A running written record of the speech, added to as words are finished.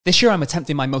This year I'm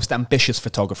attempting my most ambitious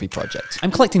photography project.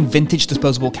 I'm collecting vintage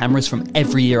disposable cameras from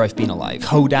every year I've been alive.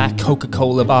 Kodak,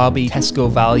 Coca-Cola, Barbie, Tesco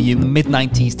Value,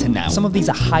 mid-90s to now. Some of these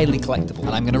are highly collectible,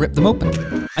 and I'm gonna rip them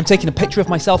open. I'm taking a picture of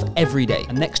myself every day,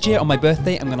 and next year on my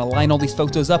birthday I'm gonna line all these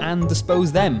photos up and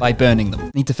dispose them by burning them.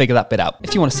 Need to figure that bit out.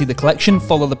 If you want to see the collection,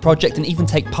 follow the project, and even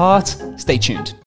take part, stay tuned.